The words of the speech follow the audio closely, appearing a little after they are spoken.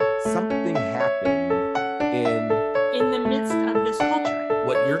something happened in the midst of this culture.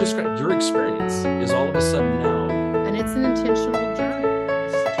 What you're describing, your experience is all of a sudden now. And it's an intentional journey.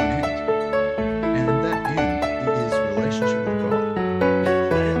 And that end is relationship with God.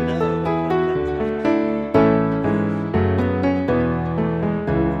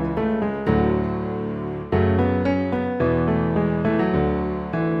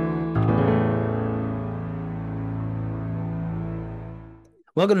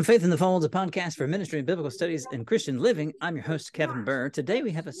 Welcome to Faith in the Folds, a podcast for ministry and biblical studies and Christian living. I'm your host, Kevin Burr. Today we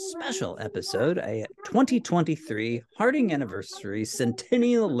have a special episode, a 2023 Harding Anniversary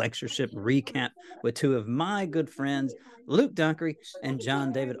Centennial Lectureship recap with two of my good friends, Luke Dockery and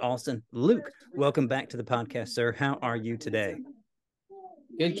John David Alston. Luke, welcome back to the podcast, sir. How are you today?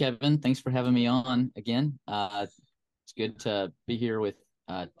 Good, Kevin. Thanks for having me on again. It's good to be here with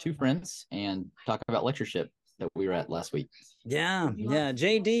two friends and talk about lectureship that we were at last week. Yeah.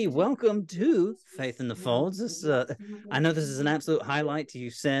 JD, welcome to Faith in the Folds. This, I know this is an absolute highlight, you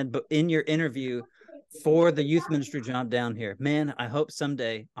said, but in your interview for the youth ministry job down here, man, I hope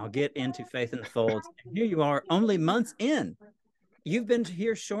someday I'll get into Faith in the Folds. And here you are, only months in. You've been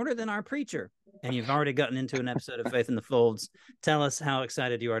here shorter than our preacher, and you've already gotten into an episode of Faith in the Folds. Tell us how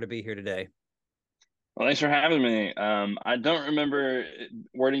excited you are to be here today. Well, thanks for having me. I don't remember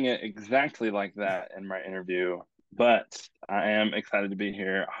wording it exactly like that in my interview, but I am excited to be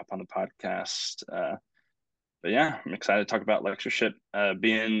here, hop on the podcast. But yeah, I'm excited to talk about lectureship,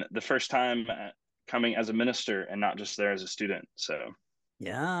 being the first time coming as a minister and not just there as a student. So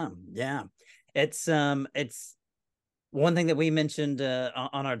yeah, it's one thing that we mentioned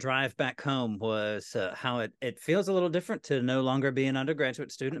on our drive back home was how it feels a little different to no longer be an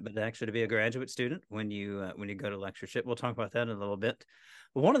undergraduate student, but actually to be a graduate student when you go to lectureship. We'll talk about that in a little bit.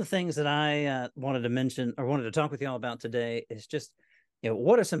 But one of the things that I wanted to mention or wanted to talk with y'all about today is just,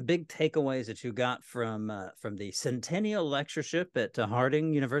 what are some big takeaways that you got from the Centennial Lectureship at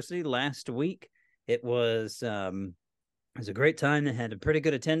Harding University last week? It was a great time. They had a pretty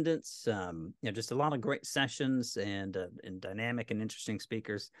good attendance, just a lot of great sessions and dynamic and interesting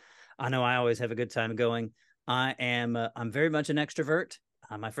speakers. I know I always have a good time going. I'm very much an extrovert.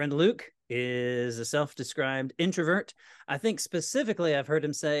 My friend Luke is a self-described introvert. I think specifically I've heard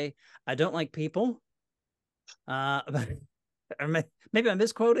him say, I don't like people. Or maybe I'm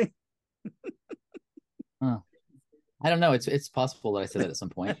misquoting. I don't know. It's possible that I said that at some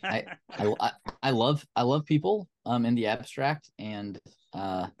point. I love people in the abstract, and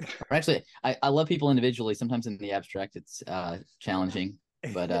or actually I love people individually. Sometimes in the abstract it's challenging,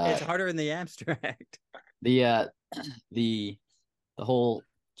 but it's harder in the abstract. The whole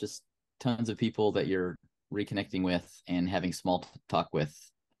just tons of people that you're reconnecting with and having small talk with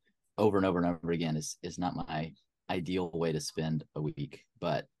over and over and over again is not my ideal way to spend a week,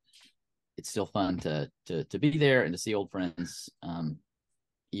 but it's still fun to be there and to see old friends,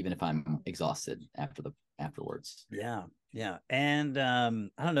 even if I'm exhausted afterwards. Yeah. And I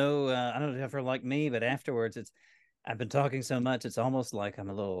don't know if you're like me, but afterwards, I've been talking so much, it's almost like I'm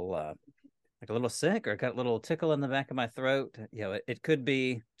a little sick, or got a little tickle in the back of my throat. It could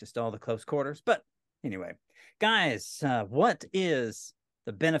be just all the close quarters. But anyway, guys, what is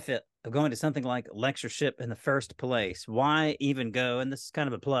the benefit of going to something like lectureship in the first place? Why even go? And this is kind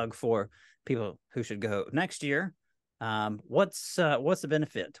of a plug for people who should go next year. What's the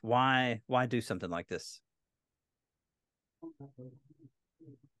benefit? Why do something like this?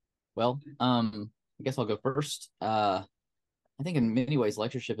 Well, I guess I'll go first. I think in many ways,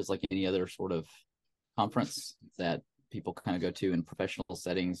 lectureship is like any other sort of conference that people kind of go to in professional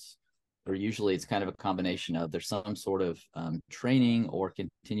settings, or usually it's kind of a combination of there's some sort of training or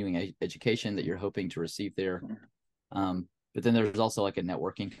continuing education that you're hoping to receive there. But then there's also like a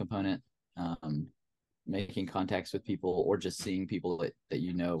networking component, making contacts with people or just seeing people that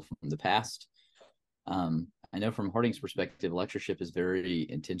you know from the past. I know from Harding's perspective, lectureship is very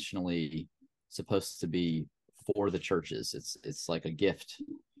intentionally supposed to be for the churches. It's like a gift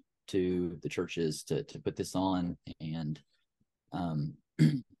to the churches to put this on. And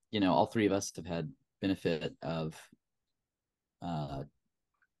all three of us have had benefit of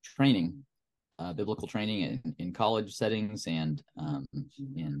training, biblical training in college settings and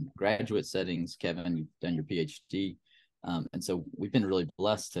in graduate settings. Kevin, you've done your PhD. And so we've been really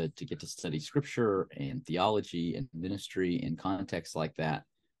blessed to get to study scripture and theology and ministry in contexts like that.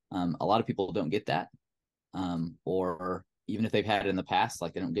 A lot of people don't get that, or even if they've had it in the past,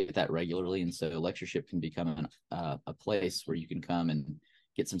 like they don't get that regularly. And so lectureship can become a place where you can come and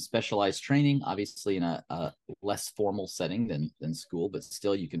get some specialized training, obviously in a less formal setting than school, but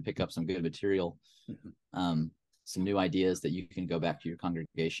still you can pick up some good material. some new ideas that you can go back to your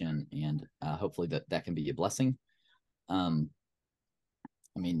congregation, and hopefully that can be a blessing.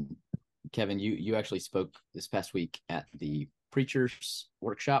 I mean, Kevin, you actually spoke this past week at the preachers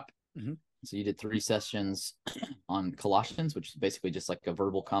workshop. Mm-hmm. So you did 3 sessions on Colossians, which is basically just like a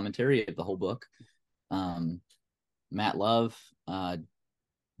verbal commentary of the whole book. Matt Love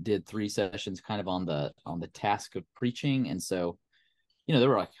did 3 sessions kind of on the task of preaching. And so, there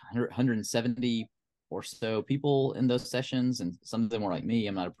were like 170 or so people in those sessions, and some of them were like me.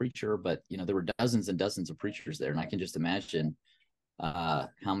 I'm not a preacher, but there were dozens and dozens of preachers there. And I can just imagine how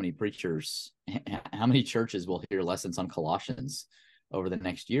many churches will hear lessons on Colossians over the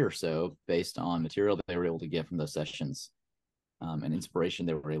next year or so, based on material that they were able to get from those sessions, and inspiration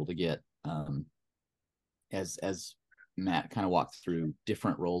they were able to get, as Matt kind of walked through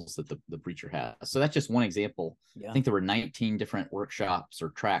different roles that the preacher has. So that's just one example. Yeah. I think there were 19 different workshops or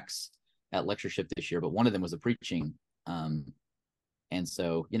tracks at lectureship this year, but one of them was a preaching. And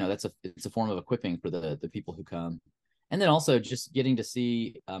so, it's a form of equipping for the people who come. And then also just getting to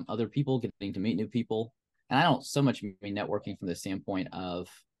see other people, getting to meet new people. And I don't so much mean networking from the standpoint of,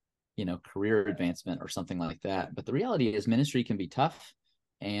 career advancement or something like that. But the reality is ministry can be tough.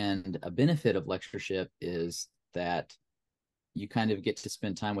 And a benefit of lectureship is that you kind of get to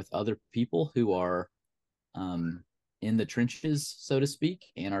spend time with other people who are in the trenches, so to speak,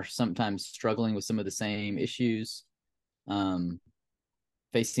 and are sometimes struggling with some of the same issues,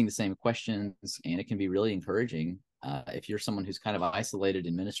 facing the same questions. And it can be really encouraging if you're someone who's kind of isolated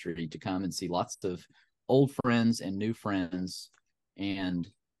in ministry, to come and see lots of old friends and new friends, and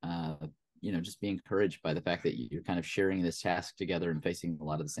just be encouraged by the fact that you're kind of sharing this task together and facing a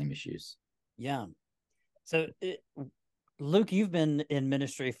lot of the same issues. Yeah. So Luke, you've been in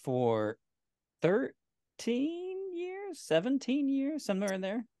ministry for 13 years, 17 years, somewhere in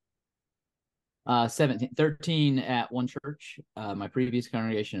there. 13 at one church, my previous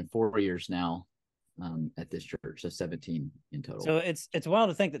congregation, and 4 years now at this church, so 17 in total. So it's wild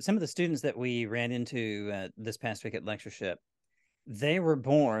to think that some of the students that we ran into this past week at lectureship, they were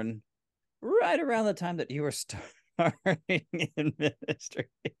born right around the time that you were starting in ministry.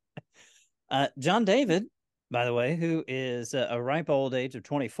 John David, by the way, who is a ripe old age of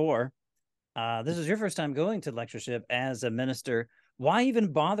 24. This is your first time going to lectureship as a minister. Why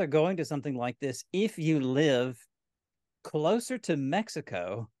even bother going to something like this if you live closer to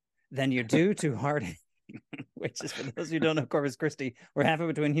Mexico than you do to Harding, which is, for those who don't know, Corpus Christi, we're halfway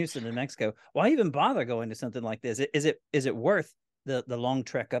between Houston and Mexico. Why even bother going to something like this? Is it worth the long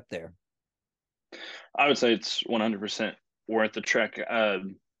trek up there? I would say it's 100% worth the trek.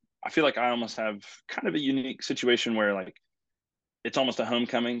 I feel like I almost have kind of a unique situation where, like, it's almost a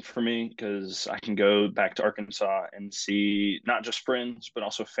homecoming for me, because I can go back to Arkansas and see not just friends, but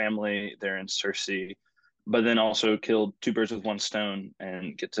also family there in Searcy, but then also kill 2 birds with 1 stone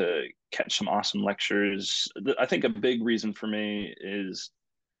and get to catch some awesome lectures. I think a big reason for me is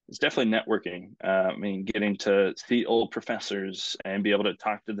definitely networking. Getting to see old professors and be able to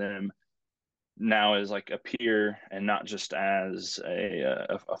talk to them now as like a peer and not just as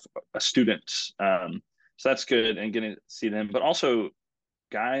a student. So that's good, and getting to see them, but also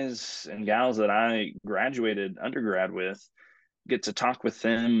guys and gals that I graduated undergrad with, get to talk with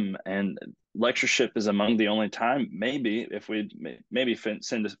them. And lectureship is among the only time, maybe if we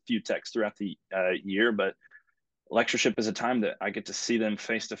send a few texts throughout the year, but lectureship is a time that I get to see them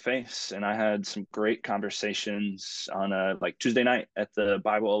face to face. And I had some great conversations on like Tuesday night at the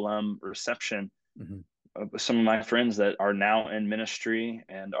Bible alum reception. Mm-hmm. Some of my friends that are now in ministry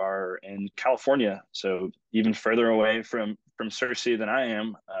and are in California, so even further away from Searcy than I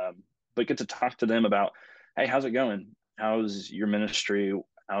am, but get to talk to them about, hey, how's it going? How's your ministry?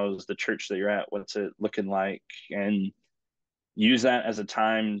 How's the church that you're at? What's it looking like? And use that as a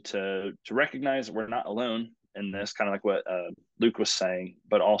time to recognize that we're not alone in this, kind of like what Luke was saying,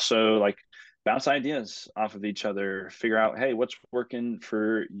 but also like bounce ideas off of each other, figure out, hey, what's working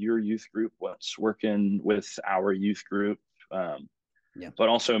for your youth group? What's working with our youth group? But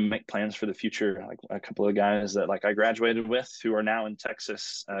also make plans for the future. Like a couple of guys that like I graduated with who are now in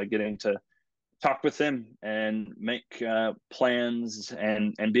Texas, getting to talk with them and make plans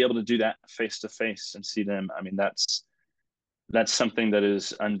and be able to do that face to face and see them. I mean, that's something that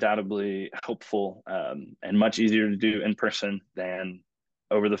is undoubtedly helpful, and much easier to do in person than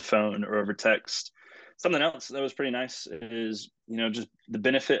over the phone or over text. Something else that was pretty nice is, just the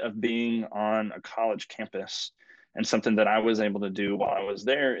benefit of being on a college campus. And something that I was able to do while I was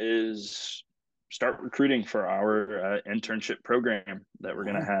there is start recruiting for our internship program that we're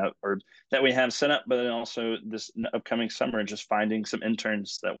going to have, or that we have set up, but then also this upcoming summer, just finding some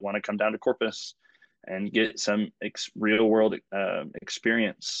interns that want to come down to Corpus and get some real world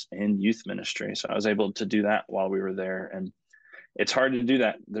experience in youth ministry. So I was able to do that while we were there. And it's hard to do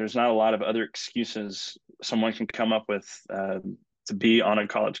that. There's not a lot of other excuses someone can come up with to be on a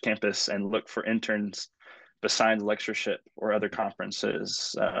college campus and look for interns besides lectureship or other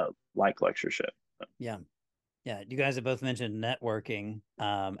conferences like lectureship. Yeah. Yeah. You guys have both mentioned networking.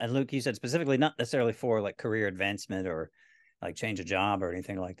 And Luke, you said specifically not necessarily for like career advancement or like change a job or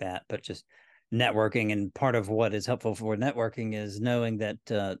anything like that, but just networking. And part of what is helpful for networking is knowing that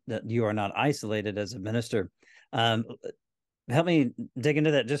that you are not isolated as a minister. Help me dig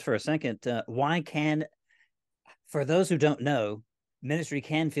into that just for a second. Why can, for those who don't know, ministry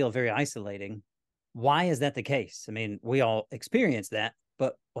can feel very isolating. Why is that the case? I mean, we all experience that,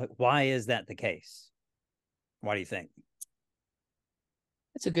 but why is that the case? Why do you think?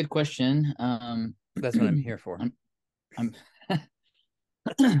 That's a good question. That's what I'm here for. I'm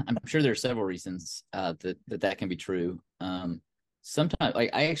I'm sure there are several reasons that can be true. Sometimes,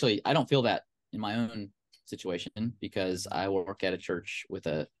 like I don't feel that in my own situation because I work at a church with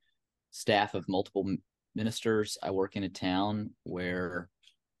a staff of multiple ministers. I work in a town where,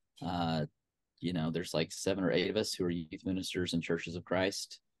 there's like 7 or 8 of us who are youth ministers in Churches of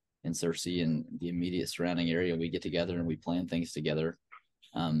Christ in Searcy and the immediate surrounding area. We get together and we plan things together.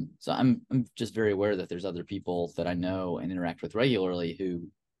 So I'm just very aware that there's other people that I know and interact with regularly who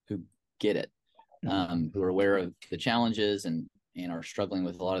get it, who are aware of the challenges and are struggling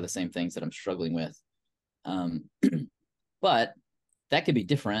with a lot of the same things that I'm struggling with. But that could be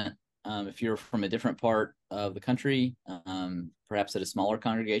different if you're from a different part of the country, perhaps at a smaller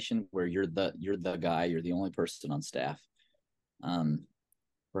congregation where you're the guy, you're the only person on staff.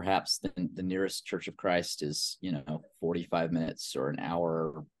 Perhaps the nearest Church of Christ is 45 minutes or an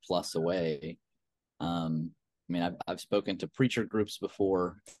hour plus away. I mean, I've spoken to preacher groups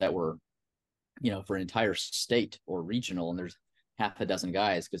before that were for an entire state or regional, and there's half a dozen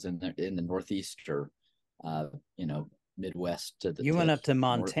guys because in the Northeast or Midwest you went up to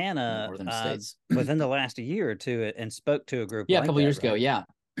Montana northern states within the last year or two and spoke to a group. Yeah, a couple years ago. Yeah,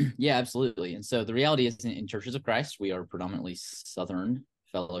 yeah, absolutely. And so the reality is, in Churches of Christ, we are predominantly Southern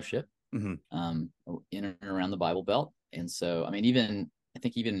fellowship, in and around the Bible Belt. And so, I mean, I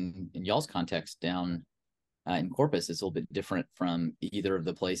think even in y'all's context down in Corpus, it's a little bit different from either of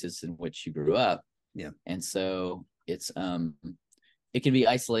the places in which you grew up. Yeah, and so it's it can be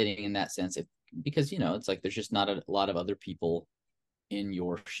isolating in that sense because it's like there's just not a lot of other people in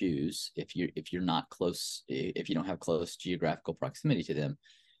your shoes if you're not close, if you don't have close geographical proximity to them.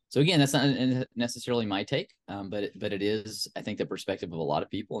 So again, that's not necessarily my take, but it is, I think, the perspective of a lot of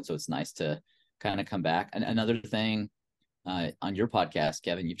people, and so it's nice to kind of come back. And another thing, on your podcast,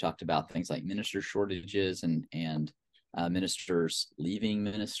 Kevin, you've talked about things like minister shortages and ministers leaving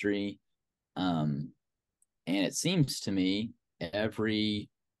ministry, and it seems to me I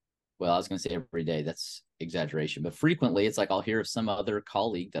was going to say every day, that's exaggeration, but frequently it's like I'll hear of some other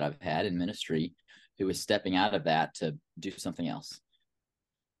colleague that I've had in ministry who is stepping out of that to do something else.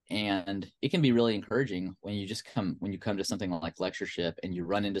 And it can be really encouraging when you come to something like lectureship and you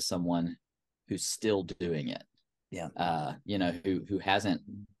run into someone who's still doing it. Yeah. Who hasn't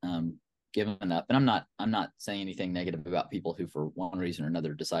given up. And I'm not saying anything negative about people who for one reason or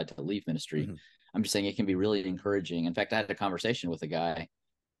another decide to leave ministry. Mm-hmm. I'm just saying it can be really encouraging. In fact, I had a conversation with a guy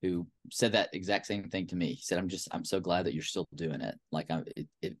who said that exact same thing to me. He said, I'm so glad that you're still doing it. Like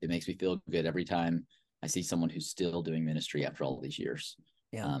it makes me feel good every time I see someone who's still doing ministry after all these years.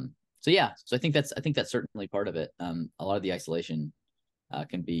 Yeah. So I think that's certainly part of it. A lot of the isolation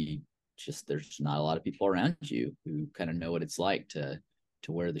can be just there's not a lot of people around you who kind of know what it's like to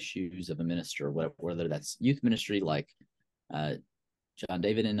wear the shoes of a minister, whether that's youth ministry like John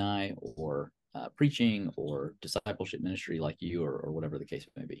David and I, or preaching or discipleship ministry like you, or whatever the case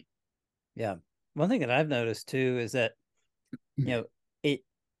may be. Yeah. One thing that I've noticed too is that,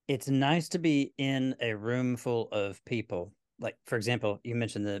 it's nice to be in a room full of people. Like, for example, you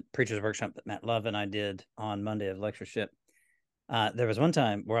mentioned the preacher's workshop that Matt Love and I did on Monday of lectureship. There was one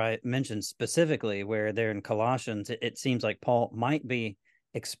time where I mentioned specifically where there in Colossians, it seems like Paul might be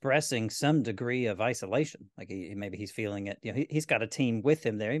expressing some degree of isolation. Like maybe he's feeling it. He's got a team with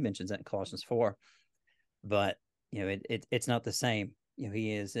him there. He mentions that in Colossians 4, but it's not the same.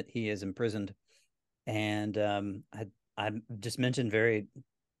 He is imprisoned, and I just mentioned very,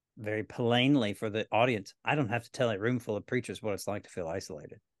 very plainly for the audience, I don't have to tell a room full of preachers what it's like to feel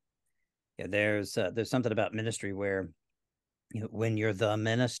isolated. There's something about ministry where when you're the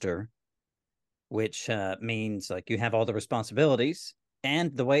minister, which means like you have all the responsibilities.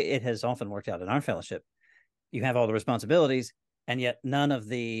 And the way it has often worked out in our fellowship, you have all the responsibilities, and yet none of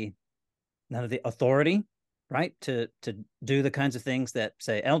the none of the authority, right, to do the kinds of things that,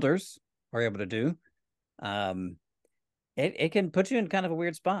 say, elders are able to do, it can put you in kind of a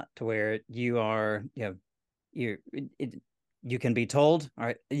weird spot to where you are, you can be told, all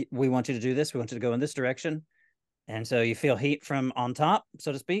right, we want you to do this, we want you to go in this direction, and so you feel heat from on top,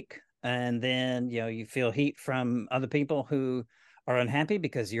 so to speak, and then you feel heat from other people who are unhappy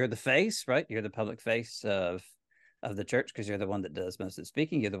because you're the face, right? You're the public face of the church because you're the one that does most of the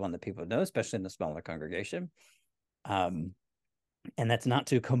speaking. You're the one that people know, especially in a smaller congregation. And that's not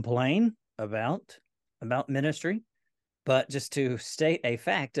to complain about ministry, but just to state a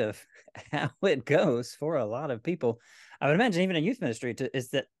fact of how it goes for a lot of people. I would imagine even in youth ministry is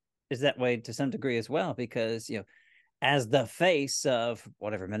that way to some degree as well, because as the face of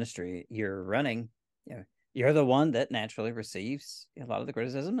whatever ministry you're running, you're the one that naturally receives a lot of the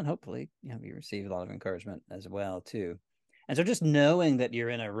criticism, and hopefully you receive a lot of encouragement as well too. And so just knowing that you're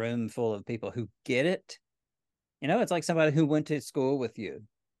in a room full of people who get it, it's like somebody who went to school with you.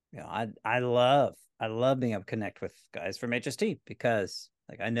 I love being able to connect with guys from HST because,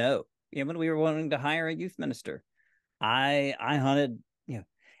 like, I know, when we were wanting to hire a youth minister, I hunted,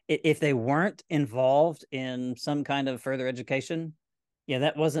 if they weren't involved in some kind of further education,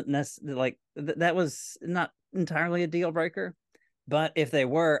 that wasn't necessarily like that was not entirely a deal breaker. But if they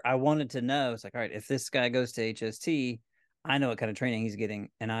were, I wanted to know. It's like, all right, if this guy goes to HST, I know what kind of training he's getting,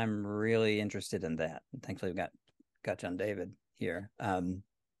 and I'm really interested in that. And thankfully, we've got John David here.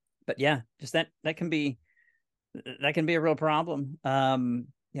 But yeah, just that can be a real problem.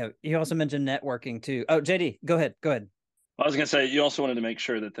 You also mentioned networking too. Oh, JD, go ahead. I was going to say, you also wanted to make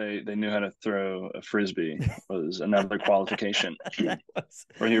sure that they knew how to throw a frisbee was another qualification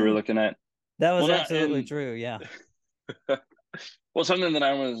where you were looking at. That was absolutely true. Yeah. Well, something that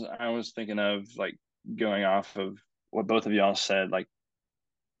I was thinking of, like, going off of what both of y'all said, like,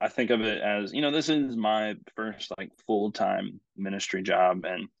 I think of it as, this is my first like full-time ministry job,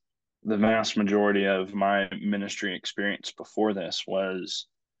 and the vast majority of my ministry experience before this was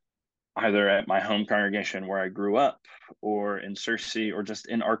either at my home congregation where I grew up, or in Searcy, or just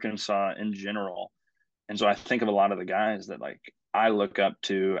in Arkansas in general. And so I think of a lot of the guys that, like, I look up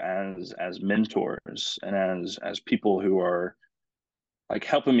to as mentors and as people who are like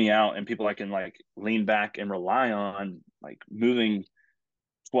helping me out, and people I can like lean back and rely on, like moving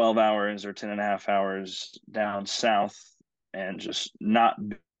 12 hours or 10 and a half hours down south and just not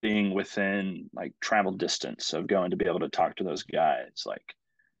being within like travel distance of going to be able to talk to those guys. Like,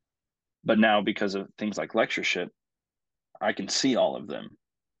 but now because of things like lectureship, I can see all of them,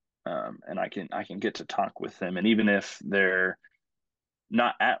 and I can get to talk with them. And even if they're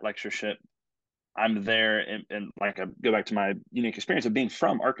not at lectureship, I'm there, and like I go back to my unique experience of being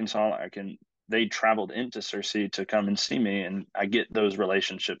from Arkansas. They traveled into Searcy to come and see me, and I get those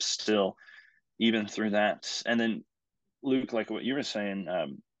relationships still, even through that. And then Luke, like what you were saying,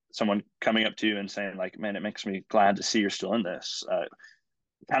 someone coming up to you and saying, like, man, it makes me glad to see you're still in this.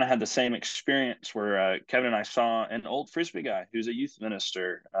 Kind of had the same experience where Kevin and I saw an old Frisbee guy who's a youth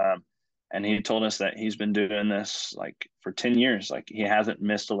minister. And he told us that he's been doing this like for 10 years. Like, he hasn't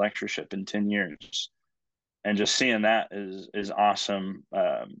missed a lectureship in 10 years. And just seeing that is awesome.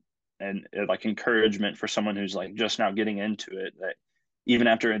 And like encouragement for someone who's like just now getting into it, that even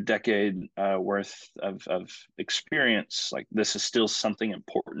after a decade worth of experience, like, this is still something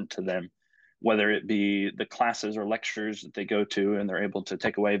important to them, whether it be the classes or lectures that they go to and they're able to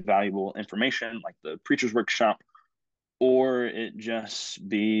take away valuable information like the preacher's workshop, or it just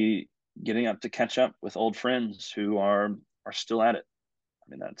be getting up to catch up with old friends who are still at it. I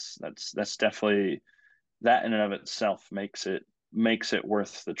mean, that's definitely, that in and of itself makes it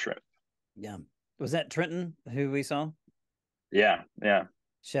worth the trip. Yeah. Was that Trenton who we saw? Yeah.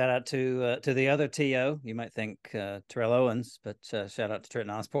 Shout out to the other TO. You might think Terrell Owens, but shout out to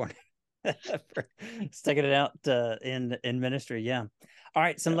Trenton Osborne for sticking it out in ministry. Yeah. All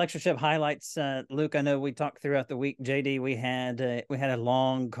right, some lectureship highlights. Luke, I know we talked throughout the week. JD, we had a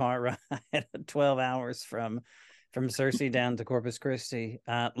long car ride, 12 hours from Searcy down to Corpus Christi.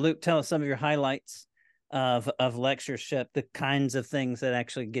 Luke, tell us some of your highlights of lectureship, the kinds of things that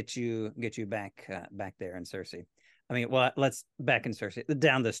actually get you back there in Searcy. I mean, well, let's back in Searcy,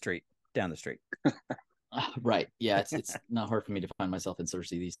 down the street. Right. Yeah, it's not hard for me to find myself in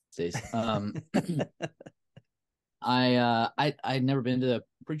Searcy these days. I'd never been to the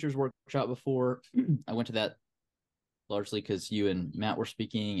preacher's workshop before. I went to that largely because you and Matt were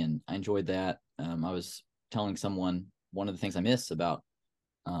speaking, and I enjoyed that. I was telling someone one of the things I miss about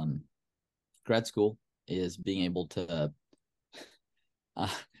grad school is being able to kind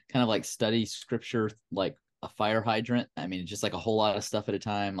of like study scripture like a fire hydrant. I mean, just like a whole lot of stuff at a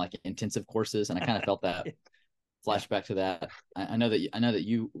time, like intensive courses. And I kind of felt that flashback to that. I know that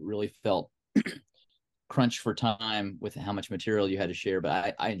you really felt crunched for time with how much material you had to share,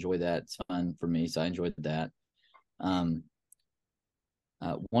 but I enjoy that. It's fun for me, so I enjoyed that. One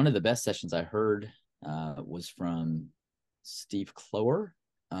of the best sessions I heard was from Steve Clower,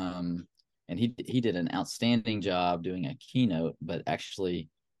 and he did an outstanding job doing a keynote. But actually,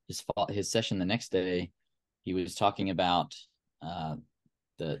 his session the next day, he was talking about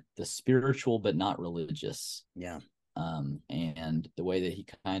the spiritual but not religious. Yeah. And the way that he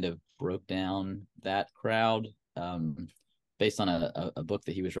kind of broke down that crowd based on a book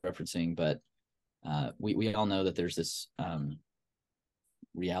that he was referencing. But we all know that there's this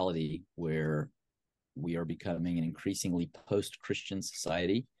reality where we are becoming an increasingly post-Christian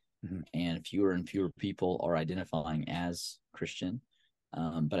society, and fewer people are identifying as Christian.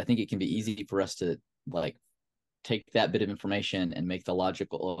 But I think it can be easy for us to like take that bit of information and make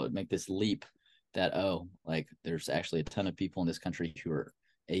this leap that, like there's actually a ton of people in this country who are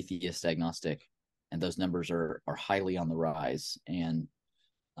atheist, agnostic, and those numbers are highly on the rise. And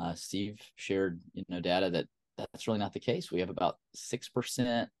Steve shared, data that that's really not the case. We have about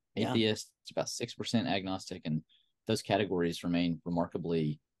 6% atheist, about 6% agnostic, and those categories remain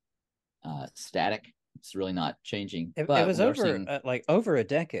remarkably static. It's really not changing. It was over a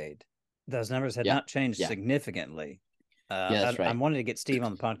decade. Those numbers had not changed Yeah. significantly. That's right. I wanted to get Steve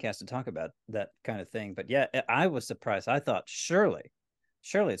on the podcast to talk about that kind of thing. But yeah, I was surprised. I thought surely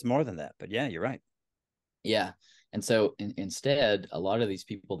it's more than that. But yeah, you're right. Yeah. And so instead, a lot of these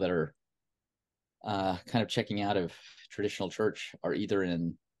people that are kind of checking out of traditional church are either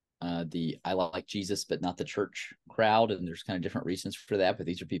in the I like Jesus but not the church crowd, and there's kind of different reasons for that, but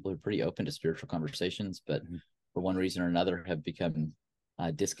these are people who are pretty open to spiritual conversations, but for one reason or another have become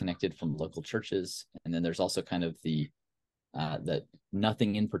disconnected from local churches. And then there's also kind of the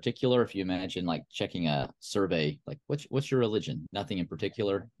nothing in particular. If you imagine like checking a survey, like what's your religion? Nothing in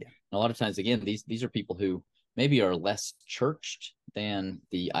particular. Yeah. And a lot of times, again, these are people who maybe are less churched than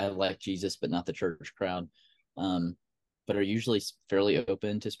the I like Jesus but not the church crowd, but are usually fairly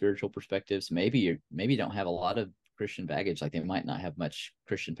open to spiritual perspectives. Maybe don't have a lot of Christian baggage, like they might not have much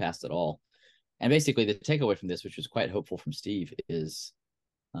Christian past at all. And basically the takeaway from this, which was quite hopeful from Steve, is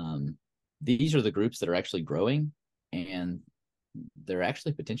these are the groups that are actually growing, and they're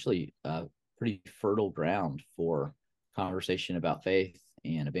actually potentially pretty fertile ground for conversation about faith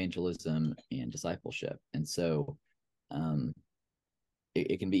and evangelism and discipleship. And so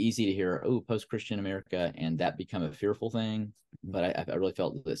it can be easy to hear, post-Christian America, and that become a fearful thing. But I really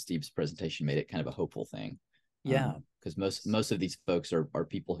felt that Steve's presentation made it kind of a hopeful thing. Yeah. Because most of these folks are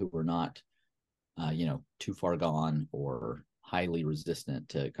people who were not, too far gone or highly resistant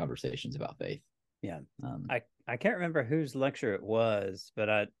to conversations about faith. Yeah. I can't remember whose lecture it was,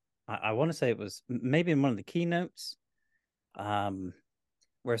 but I want to say it was maybe in one of the keynotes,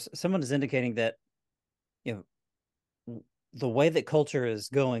 where someone is indicating that, the way that culture is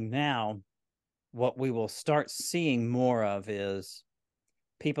going now, what we will start seeing more of is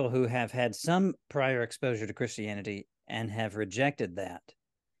people who have had some prior exposure to Christianity and have rejected that,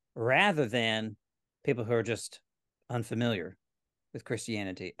 rather than people who are just unfamiliar with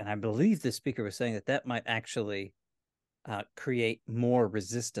Christianity. And I believe the speaker was saying that might actually create more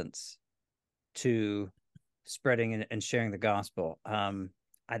resistance to spreading and sharing the gospel. I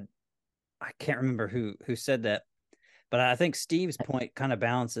can't remember who said that, but I think Steve's point kind of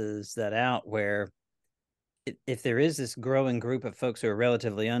balances that out, where if there is this growing group of folks who are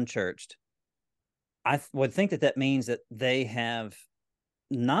relatively unchurched, I would think that means that they have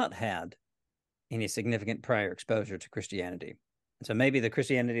not had any significant prior exposure to Christianity. So maybe the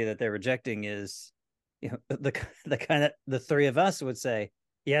Christianity that they're rejecting is, the kind that the three of us would say,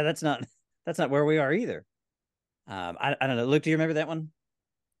 yeah, that's not where we are either. I don't know. Luke, do you remember that one?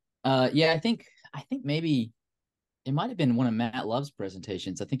 Yeah, I think maybe it might have been one of Matt Love's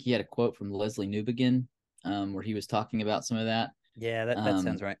presentations. I think he had a quote from Leslie Newbegin, where he was talking about some of that. Yeah, that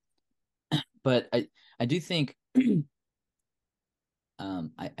sounds right. But I do think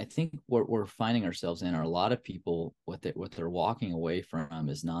I think what we're finding ourselves in are a lot of people, what they're walking away from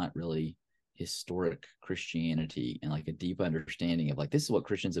is not really historic Christianity and like a deep understanding of like, this is what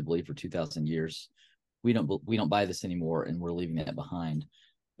Christians have believed for 2,000 years. We don't buy this anymore, and we're leaving that behind.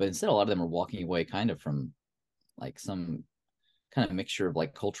 But instead, a lot of them are walking away kind of from like some kind of mixture of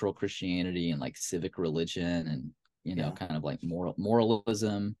like cultural Christianity and like civic religion and kind of like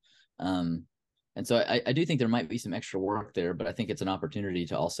moralism. And so I do think there might be some extra work there, but I think it's an opportunity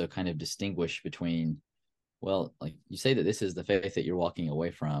to also kind of distinguish between, well, like you say that this is the faith that you're walking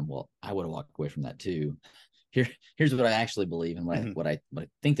away from. Well, I would have walked away from that too. here's what I actually believe, and what I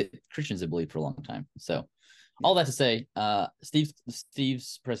think that Christians have believed for a long time. So all that to say,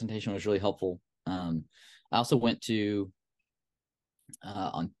 Steve's presentation was really helpful. I also went to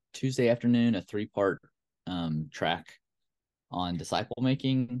on Tuesday afternoon a 3-part track on disciple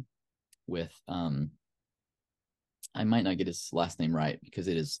making with I might not get his last name right because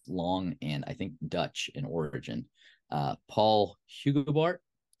it is long and I think Dutch in origin. Paul Hugobart.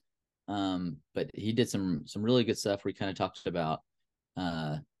 But he did some really good stuff where he kind of talked about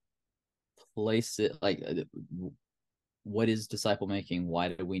places like what is disciple making, why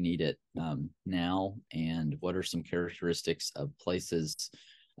do we need it now, and what are some characteristics of places,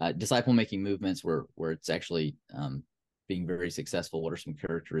 disciple making movements where it's actually being very successful. What are some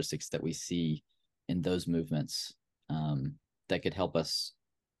characteristics that we see in those movements that could help us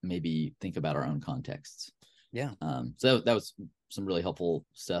maybe think about our own contexts? Yeah. So that was some really helpful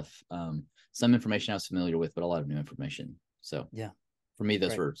stuff. Some information I was familiar with, but a lot of new information. So yeah, for me,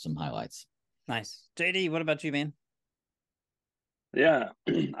 those were some highlights. Nice. JD, what about you, man? Yeah,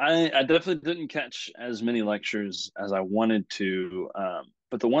 I definitely didn't catch as many lectures as I wanted to,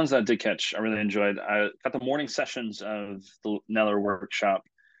 but the ones that I did catch, I really enjoyed. I got the morning sessions of the Neller workshop,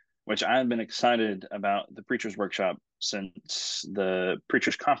 which I have been excited about the Preachers Workshop since the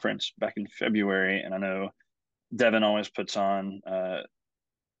Preachers Conference back in February. And I know Devin always puts on a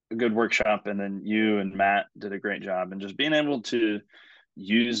good workshop, and then you and Matt did a great job. And just being able to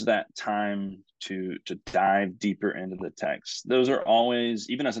use that time to dive deeper into the text. Those are always,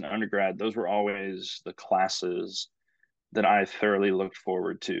 even as an undergrad, those were always the classes that I thoroughly looked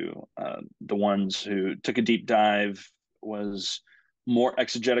forward to. The ones who took a deep dive was more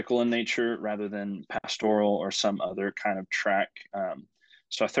exegetical in nature rather than pastoral or some other kind of track.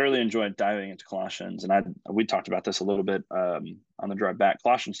 So I thoroughly enjoyed diving into Colossians, and we talked about this a little bit on the drive back.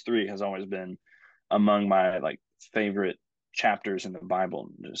 Colossians 3 has always been among my favorite chapters in the Bible.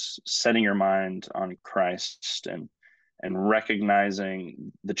 Just setting your mind on Christ and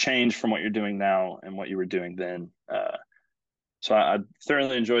recognizing the change from what you're doing now and what you were doing then. So I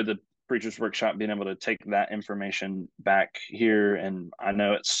thoroughly enjoyed the Preachers Workshop, being able to take that information back here. And I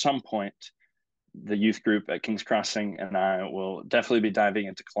know at some point the youth group at King's Crossing and I will definitely be diving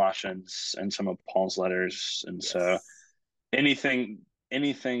into Colossians and some of Paul's letters. And so anything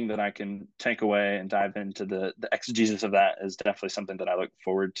that I can take away and dive into the exegesis of that is definitely something that I look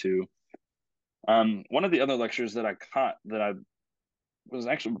forward to. One of the other lectures that I caught that I was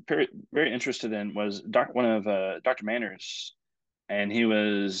actually very, very interested in was one of Dr. Manners, and it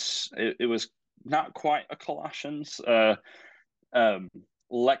was not quite a Colossians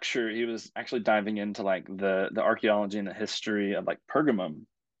lecture. He was actually diving into the archaeology and the history of Pergamum.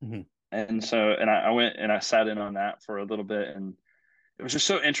 Mm-hmm. And so, I went and I sat in on that for a little bit, and it was just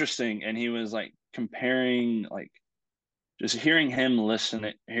so interesting. And he was comparing, just hearing him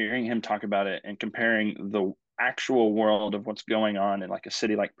hearing him talk about it and comparing the actual world of what's going on in a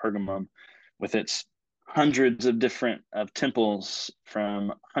city like Pergamum with its hundreds of different temples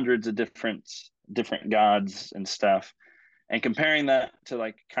from hundreds of different gods and stuff, and comparing that to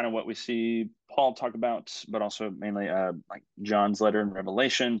kind of what we see Paul talk about, but also mainly John's letter in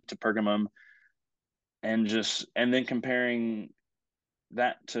Revelation to Pergamum, and then comparing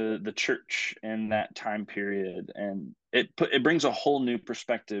that to the church in that time period. And it brings a whole new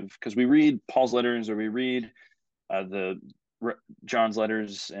perspective, because we read Paul's letters, or we read John's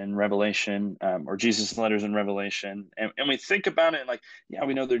letters in Revelation, or Jesus' letters in Revelation, and we think about it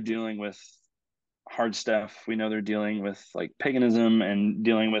we know they're dealing with hard stuff. We know they're dealing with paganism and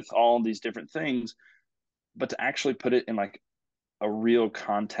dealing with all these different things, but to actually put it in a real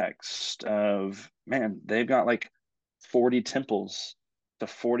context of, man, they've got 40 temples to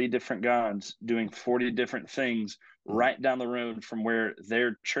 40 different gods doing 40 different things right down the road from where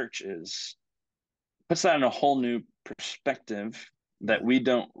their church is, puts that in a whole new perspective that we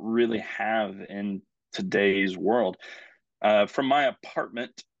don't really have in today's world. From my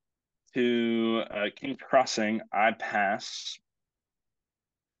apartment to King's Crossing, I pass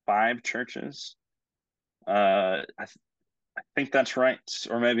 5 churches. I think that's right.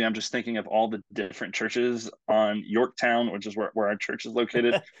 Or maybe I'm just thinking of all the different churches on Yorktown, which is where our church is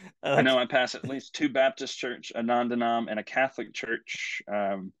located. I know I pass at least 2 Baptist church, a non-denom, and a Catholic church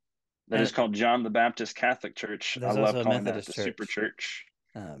that is called John the Baptist Catholic Church. I love calling that the super church.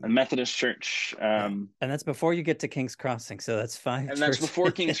 A Methodist church. And that's before you get to King's Crossing. So that's 5 And churches. that's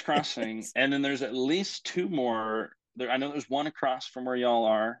before King's Crossing. And then there's at least 2 more. I know there's one across from where y'all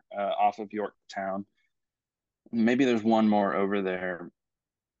are, off of Yorktown. Maybe there's one more over there.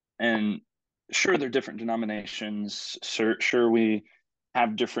 And sure, they're different denominations. Sure, we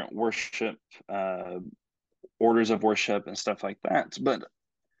have different worship orders of worship and stuff like that. But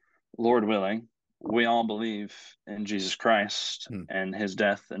Lord willing, we all believe in Jesus Christ and his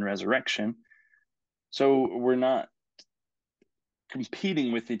death and resurrection. So we're not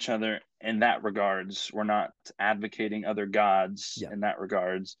competing with each other in that regards. We're not advocating other gods in that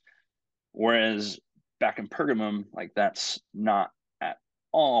regards. Whereas back in Pergamum, like that's not at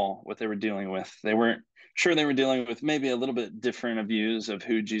all what they were dealing with. They weren't sure, they were dealing with maybe a little bit different views of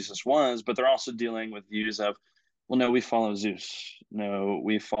who Jesus was, but they're also dealing with views of, well, no, we follow Zeus. No,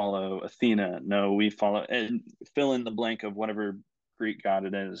 we follow Athena. No, we follow, and fill in the blank of whatever Greek god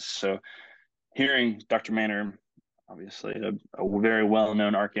it is. So hearing Dr. Manner, obviously a very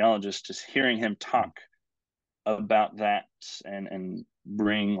well-known archaeologist, just hearing him talk about that and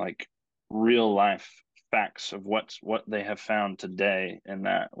bring like real life facts of what they have found today, and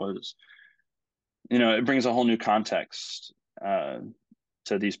that was, it brings a whole new context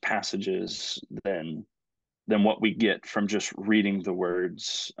to these passages than what we get from just reading the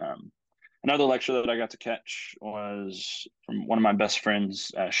words. Another lecture that I got to catch was from one of my best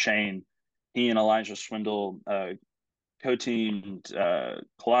friends, Shane. He and Elijah Swindle co-teamed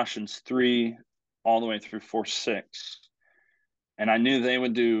Colossians 3 all the way through 4:6. And I knew they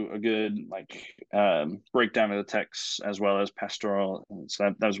would do a good breakdown of the text as well as pastoral. And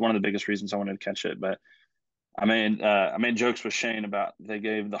so that was one of the biggest reasons I wanted to catch it. But I made jokes with Shane about they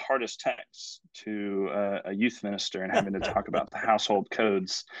gave the hardest text to a youth minister and having to talk about the household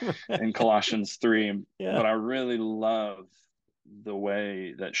codes in Colossians 3. Yeah. But I really love the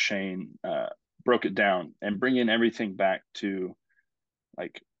way that Shane broke it down and bringing everything back to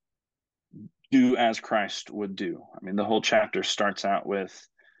like do as Christ would do. I mean, the whole chapter starts out with,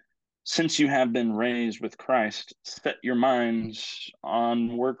 since you have been raised with Christ, set your minds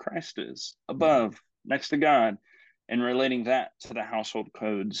on where Christ is, above, next to God, and relating that to the household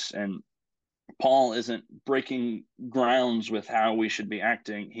codes. And Paul isn't breaking grounds with how we should be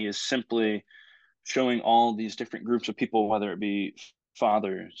acting. He is simply showing all these different groups of people, whether it be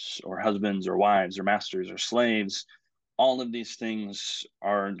fathers or husbands or wives or masters or slaves, all of these things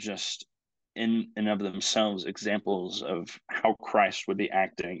are just in and of themselves examples of how Christ would be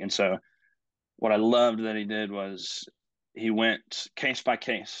acting. And so what I loved that he did was he went case by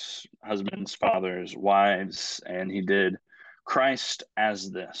case, husbands, fathers, wives, and he did Christ as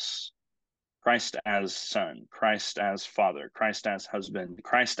this, Christ as son, Christ as father, Christ as husband,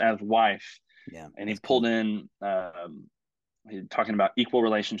 Christ as wife. Yeah. And he pulled in he talking about equal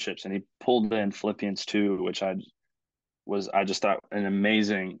relationships, and he pulled in Philippians 2, which I just thought an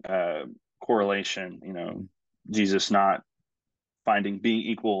amazing correlation. Jesus not finding being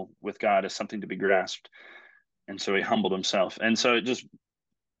equal with God as something to be grasped, and so he humbled himself. And so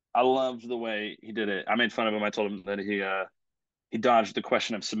I loved the way he did it. I made fun of him. I told him that he dodged the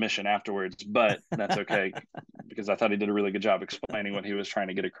question of submission afterwards, but that's okay because I thought he did a really good job explaining what he was trying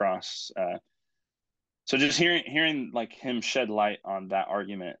to get across. So just hearing like him shed light on that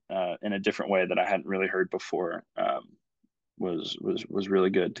argument in a different way that I hadn't really heard before was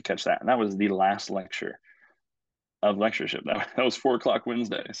really good to catch that. And that was the last lecture of lectureship. That was 4:00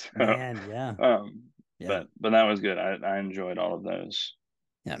 Wednesday. So, man, yeah. But that was good. I enjoyed all of those.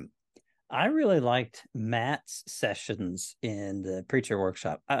 Yeah. I really liked Matt's sessions in the preacher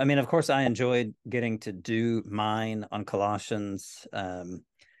workshop. I mean, of course, I enjoyed getting to do mine on Colossians. I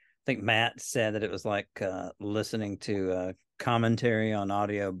think Matt said that it was like listening to a commentary on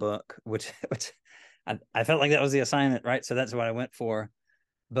audio book, which I felt like that was the assignment, right? So that's what I went for.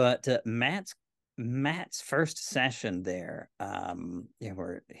 But Matt's first session there,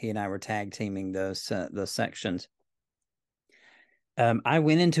 where he and I were tag teaming those sections. I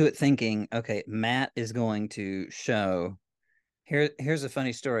went into it thinking, okay, Matt is going to show here's a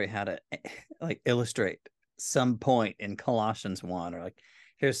funny story how to like illustrate some point in Colossians 1, or like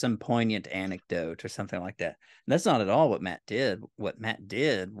here's some poignant anecdote or something like that. And that's not at all what Matt did. What Matt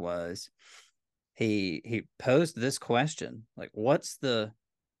did was he posed this question, like what's the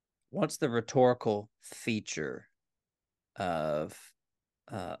rhetorical feature of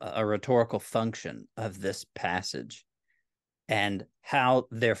a rhetorical function of this passage, and how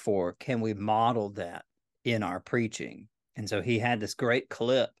therefore can we model that in our preaching? And so he had this great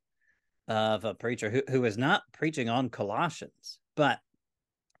clip of a preacher who was not preaching on Colossians, but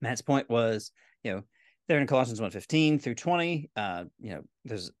Matt's point was, there in Colossians 1:15 through 20,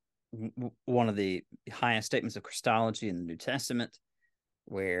 there's one of the highest statements of Christology in the New Testament,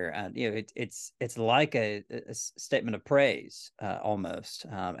 where it's like a statement of praise almost,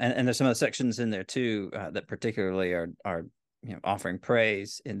 and there's some other sections in there too that particularly are offering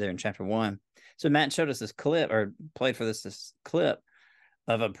praise in there in chapter 1. So Matt showed us this clip, or played for this clip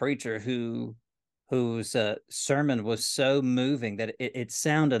of a preacher who whose sermon was so moving that it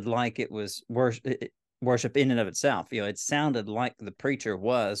sounded like it was worship in and of itself. It sounded like the preacher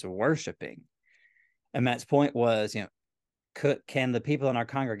was worshiping. And Matt's point was, can the people in our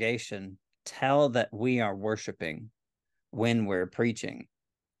congregation tell that we are worshiping when we're preaching?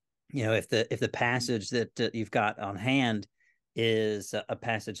 If the passage that you've got on hand is a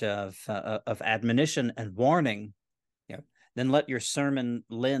passage of admonition and warning, then let your sermon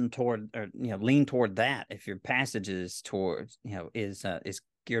lean toward that. If your passage is towards, is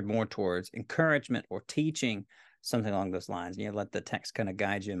geared more towards encouragement or teaching, something along those lines, let the text kind of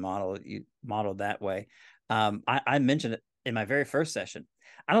guide you and model that way. I mentioned it in my very first session.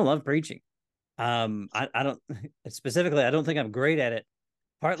 I don't love preaching. I don't specifically, I don't think I'm great at it,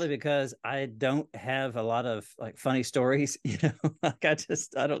 partly because I don't have a lot of like funny stories, like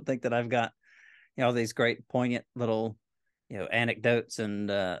I don't think that I've got, all these great poignant little, anecdotes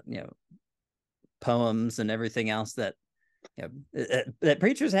and, poems and everything else that, that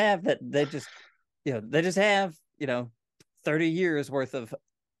preachers have, that they just have, 30 years worth of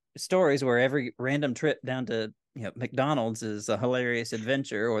stories where every random trip down to, McDonald's is a hilarious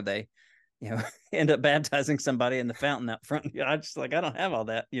adventure, or they, end up baptizing somebody in the fountain out front. I don't have all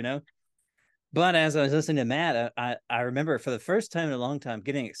that, But as I was listening to Matt, I remember for the first time in a long time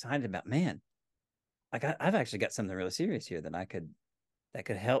getting excited about, man, like I've actually got something really serious here that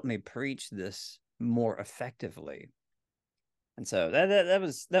could help me preach this more effectively. And so that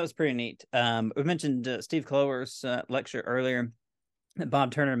was pretty neat. We mentioned Steve Clower's lecture earlier.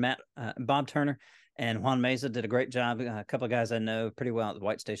 Bob Turner and Juan Meza did a great job. A couple of guys I know pretty well at the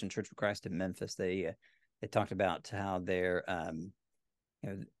White Station Church of Christ in Memphis. They talked about how their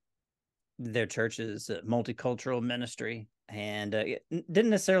church's multicultural ministry, and didn't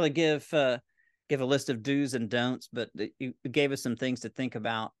necessarily give a list of do's and don'ts, but it gave us some things to think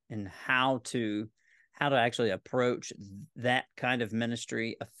about and how to actually approach that kind of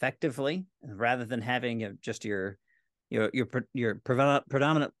ministry effectively, rather than having just your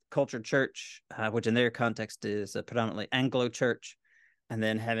predominant culture church, which in their context is a predominantly Anglo church, and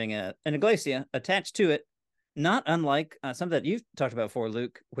then having an iglesia attached to it, not unlike something that you've talked about before,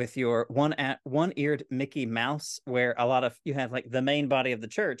 Luke, with your one-eared Mickey Mouse, where you have like the main body of the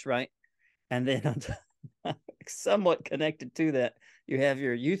church, right? And then somewhat connected to that, you have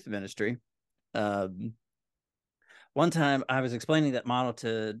your youth ministry. One time I was explaining that model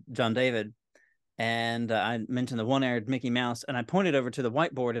to John David, and I mentioned the one-eared Mickey Mouse, and I pointed over to the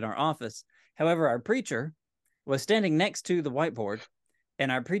whiteboard in our office. However, our preacher was standing next to the whiteboard,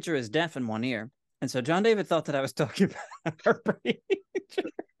 and our preacher is deaf in one ear. And so John David thought that I was talking about our preacher.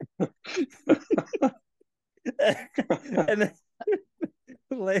 And then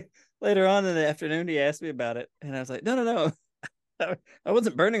later on in the afternoon, he asked me about it, and I was like, no. I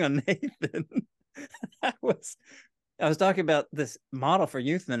wasn't burning on Nathan. I was talking about this model for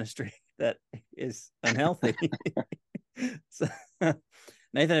youth ministry that is unhealthy. So,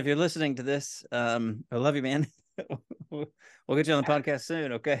 Nathan, if you're listening to this, I love you, man. We'll get you on the podcast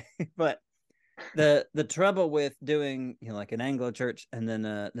soon, okay? But the trouble with doing like an Anglo church and then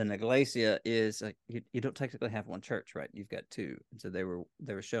the Iglesia is like you don't technically have one church, right? You've got two. And so they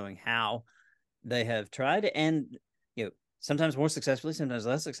were showing how they have tried, and sometimes more successfully, sometimes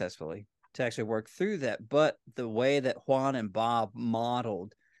less successfully, to actually work through that. But the way that Juan and Bob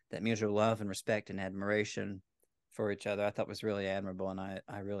modeled that mutual love and respect and admiration for each other, I thought was really admirable, and I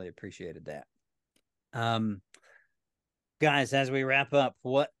really appreciated that. Guys, as we wrap up,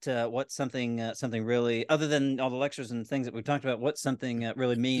 what's something really, other than all the lectures and things that we've talked about, what's something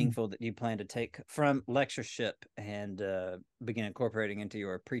really meaningful that you plan to take from lectureship and begin incorporating into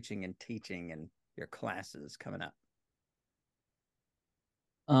your preaching and teaching and your classes coming up?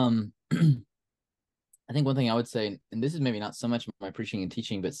 I think one thing I would say, and this is maybe not so much my preaching and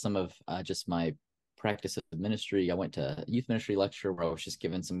teaching, but some of just my practice of ministry. I went to a youth ministry lecture where I was just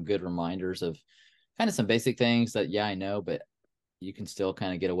given some good reminders of kind of some basic things that, I know, but you can still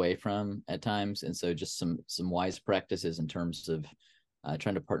kind of get away from at times. And so just some wise practices in terms of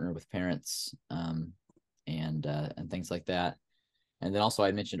trying to partner with parents and things like that. And then also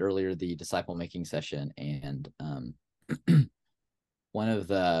I mentioned earlier the disciple making session, and one of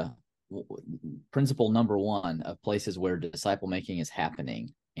the principle number one of places where disciple making is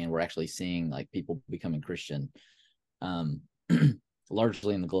happening, and we're actually seeing like people becoming Christian,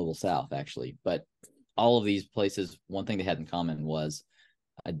 largely in the global South, actually. But all of these places, one thing they had in common was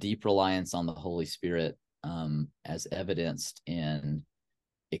a deep reliance on the Holy Spirit, as evidenced in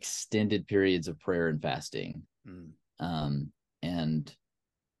extended periods of prayer and fasting. And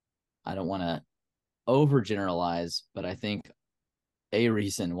I don't want to overgeneralize, but I think a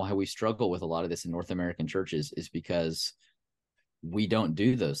reason why we struggle with a lot of this in North American churches is because we don't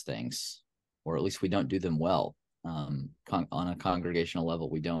do those things, or at least we don't do them well. On a congregational level,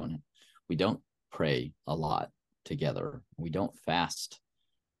 we don't pray a lot together. We don't fast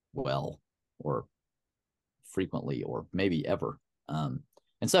well or frequently or maybe ever. And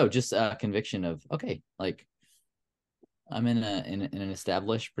so just a conviction of, okay, like I'm in an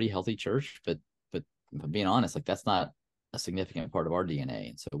established, pretty healthy church, but being honest, like that's not a significant part of our DNA.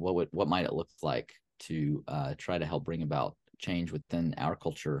 And so what might it look like to try to help bring about change within our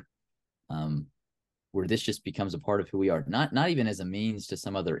culture, where this just becomes a part of who we are, not even as a means to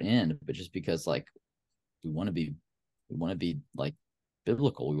some other end, but just because like we want to be like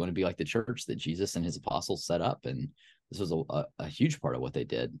biblical. We want to be like the church that Jesus and his apostles set up, and this was a huge part of what they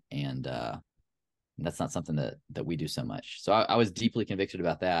did. And that's not something that we do so much. So I was deeply convicted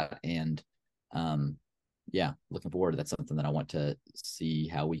about that, and yeah, looking forward. That's something that I want to see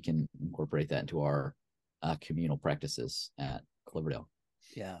how we can incorporate that into our communal practices at Cloverdale.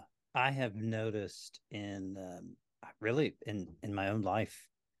 Yeah, I have noticed in really in my own life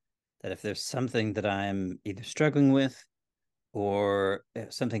that if there's something that I'm either struggling with or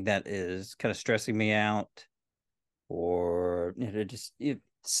something that is kind of stressing me out, or just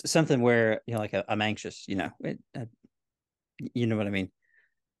something where like I'm anxious, you know what I mean.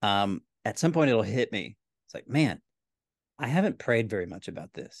 At some point it'll hit me. It's like, man, I haven't prayed very much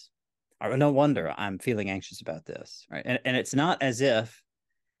about this. Or no wonder I'm feeling anxious about this, right? And it's not as if,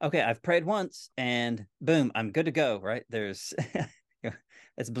 okay, I've prayed once and boom, I'm good to go, right? There's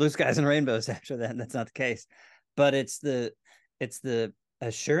it's blue skies and rainbows after that. And that's not the case. But it's the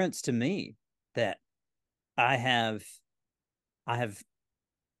assurance to me that I have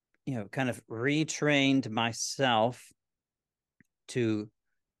kind of retrained myself to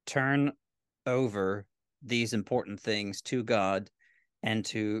turn over these important things to God and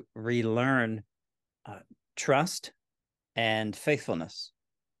to relearn trust and faithfulness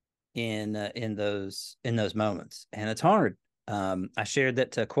in those moments. And it's hard. I shared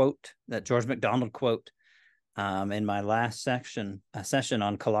that quote, that George MacDonald quote, in my last session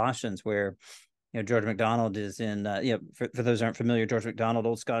on Colossians, where George MacDonald is in for those who aren't familiar, George MacDonald,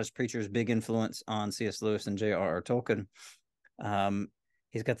 old Scottish preacher's big influence on C.S. Lewis and J.R.R. Tolkien.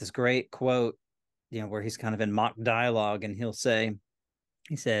 He's got this great quote, where he's kind of in mock dialogue, and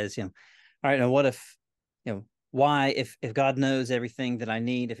he says, all right, now what if, why, if God knows everything that I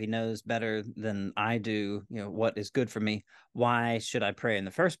need, if he knows better than I do, what is good for me, why should I pray in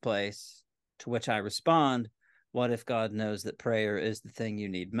the first place? To which I respond, what if God knows that prayer is the thing you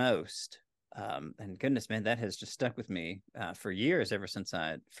need most? And goodness, man, that has just stuck with me for years, ever since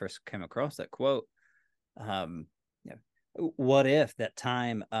I first came across that quote. What if that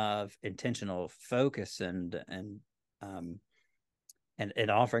time of intentional focus and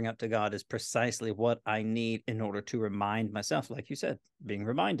offering up to God is precisely what I need in order to remind myself, like you said, being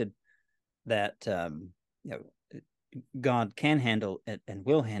reminded that God can handle it and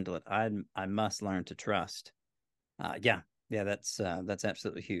will handle it. I must learn to trust. That's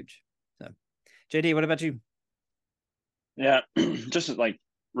absolutely huge. So, JD, what about you? Yeah, just like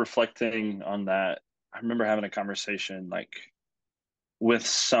reflecting on that, I remember having a conversation like with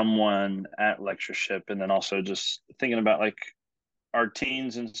someone at lectureship, and then also just thinking about like our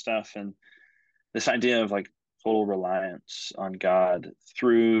teens and stuff, and this idea of like total reliance on God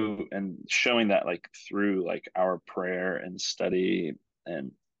through, and showing that like through like our prayer and study.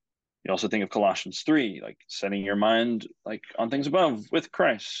 And you also think of Colossians 3, like setting your mind like on things above with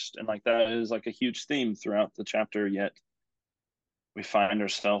Christ, and like that is like a huge theme throughout the chapter, yet we find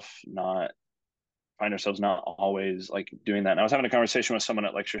ourselves not always like doing that. And I was having a conversation with someone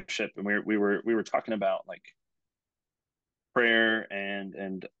at lectureship, and we were talking about like prayer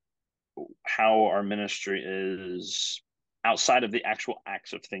and how our ministry is outside of the actual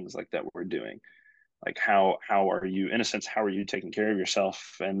acts of things like that we're doing. Like how are you, in a sense, how are you taking care of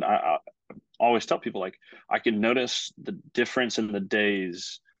yourself? And I always tell people, like, I can notice the difference in the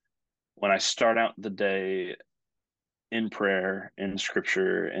days when I start out the day in prayer, in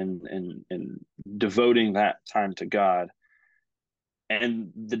scripture, and devoting that time to God, and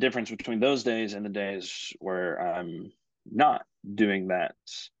the difference between those days and the days where I'm not doing that.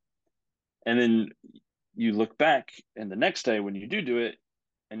 And then you look back, and the next day when you do it,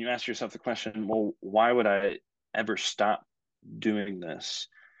 and you ask yourself the question, well, why would I ever stop doing this?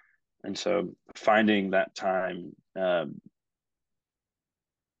 And so finding that time to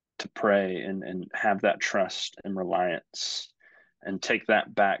pray and have that trust and reliance, and take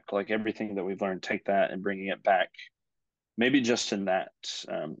that back, like everything that we've learned, take that and bringing it back, maybe just in that,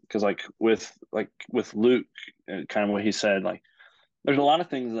 because like with Luke, kind of what he said, like there's a lot of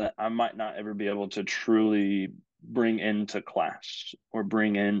things that I might not ever be able to truly bring into class or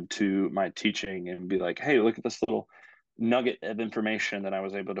bring into my teaching and be like, hey, look at this little nugget of information that I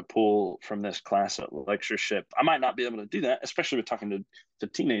was able to pull from this class at lectureship. I might not be able to do that, especially with talking to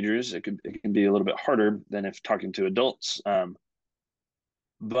teenagers. It can be a little bit harder than if talking to adults.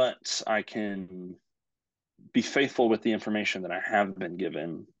 But I can be faithful with the information that I have been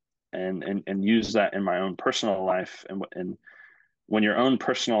given and use that in my own personal life. And when your own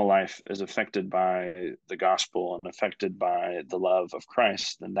personal life is affected by the gospel and affected by the love of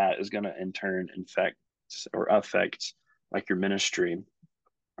Christ, then that is going to in turn infect or affect like your ministry.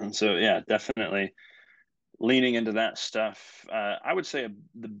 And so, yeah, definitely leaning into that stuff. I would say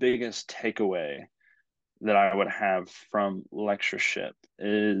the biggest takeaway that I would have from lectureship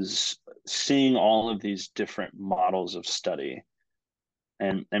is seeing all of these different models of study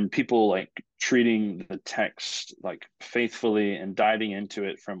and people like treating the text like faithfully and diving into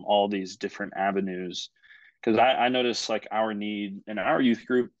it from all these different avenues. Because I notice like our need in our youth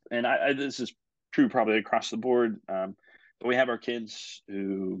group, and this is true probably across the board, but we have our kids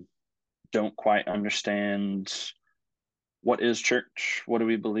who don't quite understand what is church, what do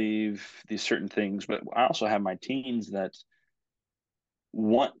we believe, these certain things. But I also have my teens that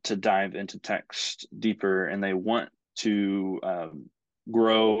want to dive into text deeper and they want to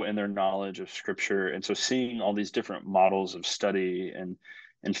grow in their knowledge of scripture. And so seeing all these different models of study and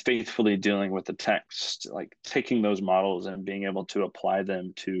faithfully dealing with the text, like taking those models and being able to apply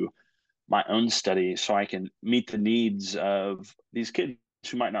them to my own study so I can meet the needs of these kids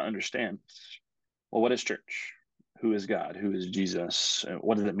who might not understand. Well, what is church? Who is God? Who is Jesus?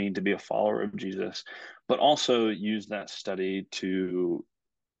 What does it mean to be a follower of Jesus? But also use that study to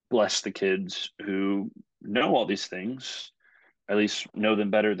bless the kids who know all these things, at least know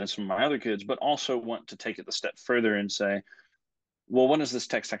them better than some of my other kids, but also want to take it a step further and say, well, what does this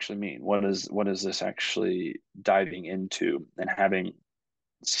text actually mean? What is this actually diving into? And having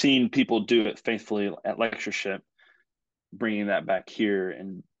seen people do it faithfully at lectureship, bringing that back here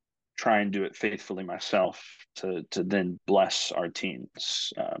and try and do it faithfully myself to then bless our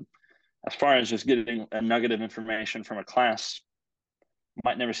teens. As far as just getting a nugget of information from a class,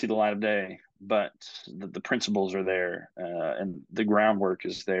 might never see the light of day, but the principles are there and the groundwork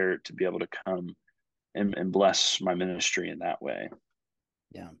is there to be able to come and bless my ministry in that way.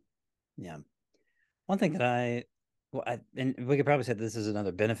 Yeah. Yeah. One thing that and we could probably say this is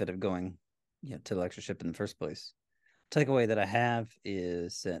another benefit of going to lectureship in the first place. Takeaway that I have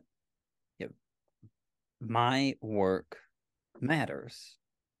is that my work matters.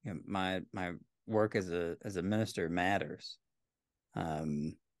 My work as a minister matters,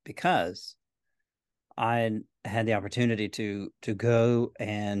 because I had the opportunity to go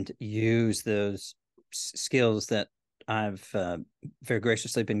and use those skills that I've very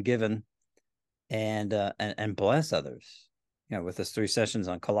graciously been given and bless others. With those 3 sessions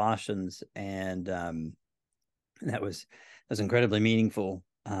on Colossians, and that was incredibly meaningful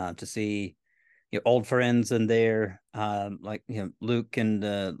to see old friends in there, like Luke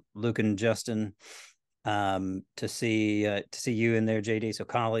and Justin, to see you in there, JD, so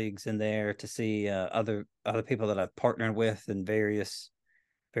colleagues in there, to see other people that I've partnered with in various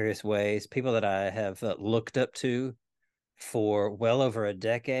ways, people that I have looked up to for well over a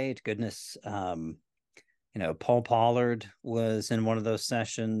decade. Goodness, Paul Pollard was in one of those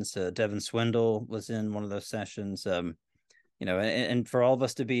sessions. Devin Swindle was in one of those sessions. And for all of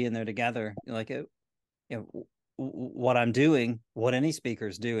us to be in there together, like, what I'm doing, what any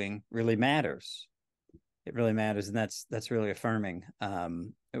speaker's doing, really matters. It really matters, and that's really affirming.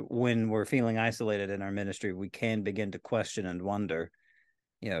 When we're feeling isolated in our ministry, we can begin to question and wonder,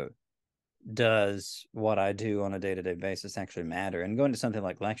 does what I do on a day-to-day basis actually matter? And going to something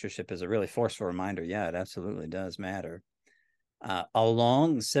like lectureship is a really forceful reminder. Yeah, it absolutely does matter.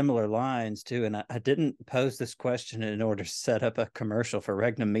 Along similar lines too, and I didn't pose this question in order to set up a commercial for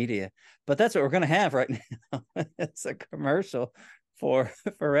Regnum Media, but that's what we're going to have right now. It's a commercial for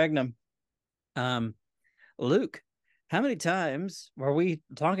Regnum. Luke, how many times were we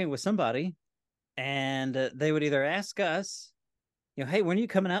talking with somebody and they would either ask us, hey, when are you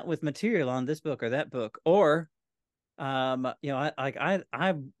coming out with material on this book or that book? Or,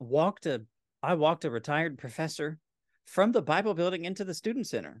 I walked a retired professor from the Bible building into the student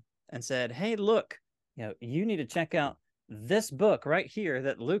center and said, hey, look, you need to check out this book right here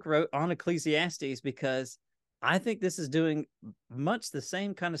that Luke wrote on Ecclesiastes, because I think this is doing much the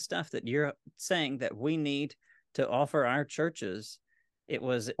same kind of stuff that you're saying that we need to offer our churches. It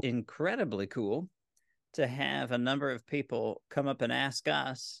was incredibly cool to have a number of people come up and ask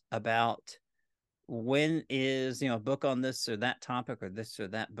us about when is, a book on this or that topic or this or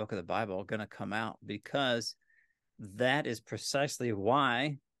that book of the Bible going to come out? Because that is precisely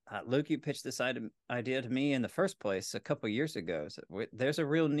why, Luke, you pitched this idea to me in the first place a couple of years ago. So there's a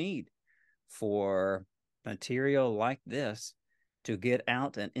real need for material like this to get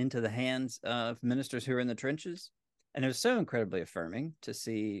out and into the hands of ministers who are in the trenches. And it was so incredibly affirming to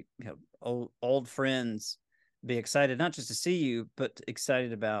see, old friends be excited, not just to see you, but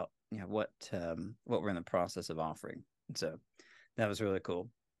excited about, what we're in the process of offering. And so that was really cool.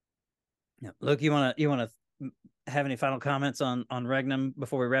 Luke, you want to have any final comments on Regnum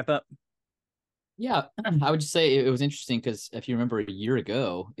before we wrap up? Yeah, I would just say it was interesting because if you remember a year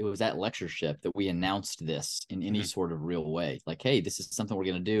ago, it was at Lectureship that we announced this in any sort of real way. Like, hey, this is something we're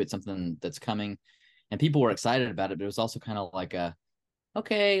going to do. It's something that's coming. And people were excited about it, but it was also kind of like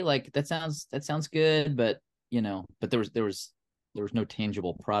okay, like that sounds good, but but there was no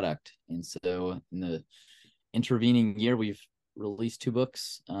tangible product. And so in the intervening year, we've released 2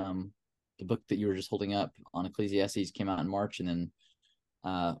 books. The book that you were just holding up on Ecclesiastes came out in March, and then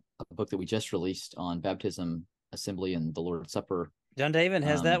a book that we just released on baptism, assembly, and the Lord's Supper. John David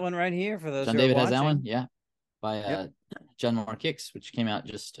has that one right here for those John who David are has watching. that one, yeah, by John Mark Hicks, which came out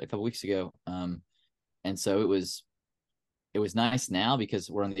just a couple weeks ago. And so it was nice now because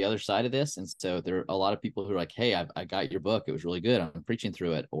we're on the other side of this, and so there are a lot of people who are like, hey, I got your book, it was really good, I'm preaching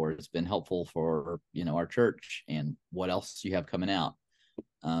through it, or it's been helpful for our church, and what else do you have coming out?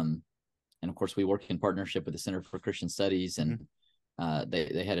 And of course we work in partnership with the Center for Christian Studies, and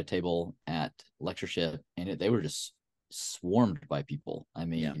they had a table at Lectureship, and they were just swarmed by people. I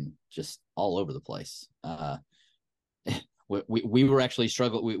mean, just all over the place. We were actually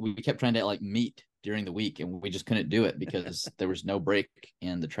struggling. We kept trying to meet during the week, and we just couldn't do it because there was no break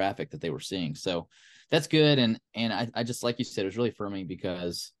in the traffic that they were seeing. So that's good. And I just, like you said, it was really affirming,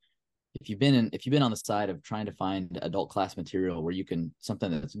 because if you've been on the side of trying to find adult class material where you can, something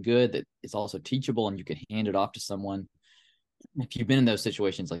that's good, that is also teachable, and you can hand it off to someone, if you've been in those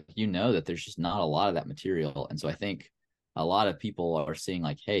situations, that there's just not a lot of that material. And so I think a lot of people are seeing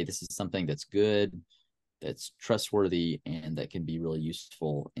hey, this is something that's good, that's trustworthy, and that can be really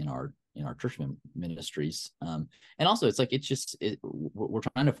useful in our church ministries. And also we're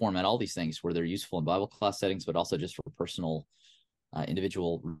trying to format all these things where they're useful in Bible class settings, but also just for personal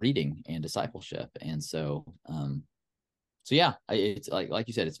individual reading and discipleship. And so yeah, it's like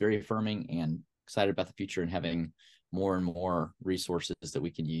you said, it's very affirming, and excited about the future and having more and more resources that we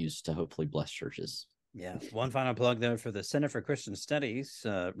can use to hopefully bless churches. Yeah. One final plug there for the Center for Christian Studies,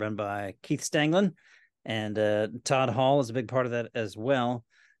 run by Keith Stanglin, and Todd Hall is a big part of that as well.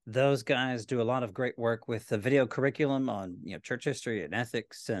 Those guys do a lot of great work with the video curriculum on church history and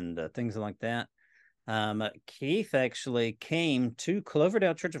ethics and things like that. Keith actually came to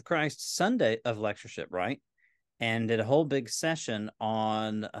Cloverdale Church of Christ Sunday of Lectureship, right? And did a whole big session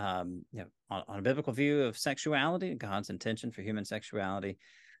on on a biblical view of sexuality, God's intention for human sexuality.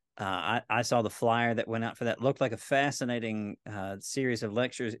 I saw the flyer that went out for that. Looked like a fascinating series of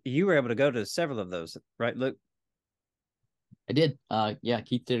lectures. You were able to go to several of those, right, Luke? I did. Yeah,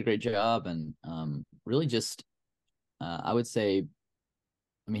 Keith did a great job, and really just, I would say,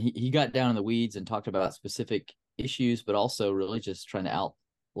 he got down in the weeds and talked about specific issues, but also really just trying to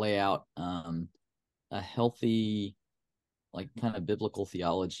lay out a healthy, kind of biblical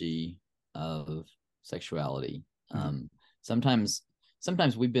theology of sexuality.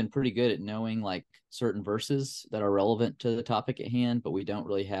 Sometimes we've been pretty good at knowing certain verses that are relevant to the topic at hand, but we don't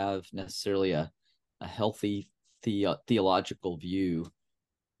really have necessarily a healthy theological view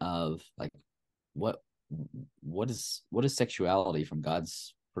of what is sexuality from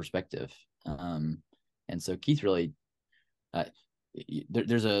God's perspective. And so Keith really,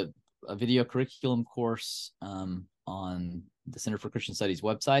 there's a video curriculum course on the Center for Christian Studies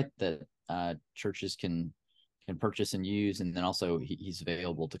website that churches can purchase and use, and then also he's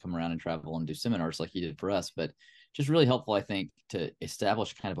available to come around and travel and do seminars like he did for us. But just really helpful, I think, to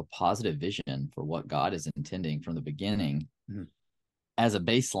establish kind of a positive vision for what God is intending from the beginning, as a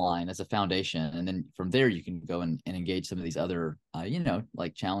baseline, as a foundation, and then from there you can go and engage some of these other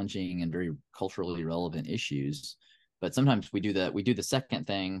challenging and very culturally relevant issues. But sometimes we do the second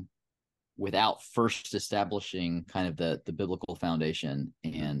thing without first establishing kind of the biblical foundation.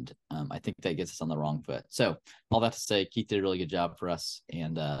 And I think that gets us on the wrong foot. So all that to say, Keith did a really good job for us.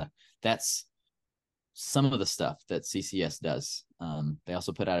 And that's some of the stuff that CCS does. They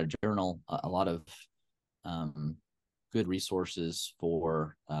also put out a journal, a lot of good resources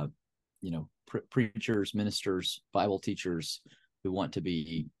for, preachers, ministers, Bible teachers who want to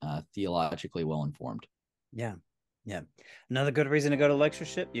be theologically well-informed. Yeah. Yeah. Another good reason to go to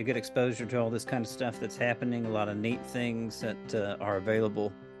lectureship, you get exposure to all this kind of stuff that's happening, a lot of neat things that are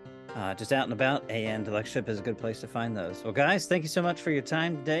available just out and about, and the lectureship is a good place to find those. Well, guys, thank you so much for your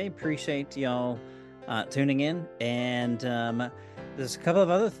time today. Appreciate y'all tuning in. And there's a couple of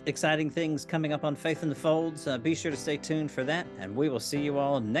other exciting things coming up on Faith in the Folds. Be sure to stay tuned for that, and we will see you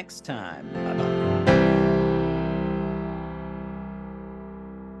all next time. Bye-bye.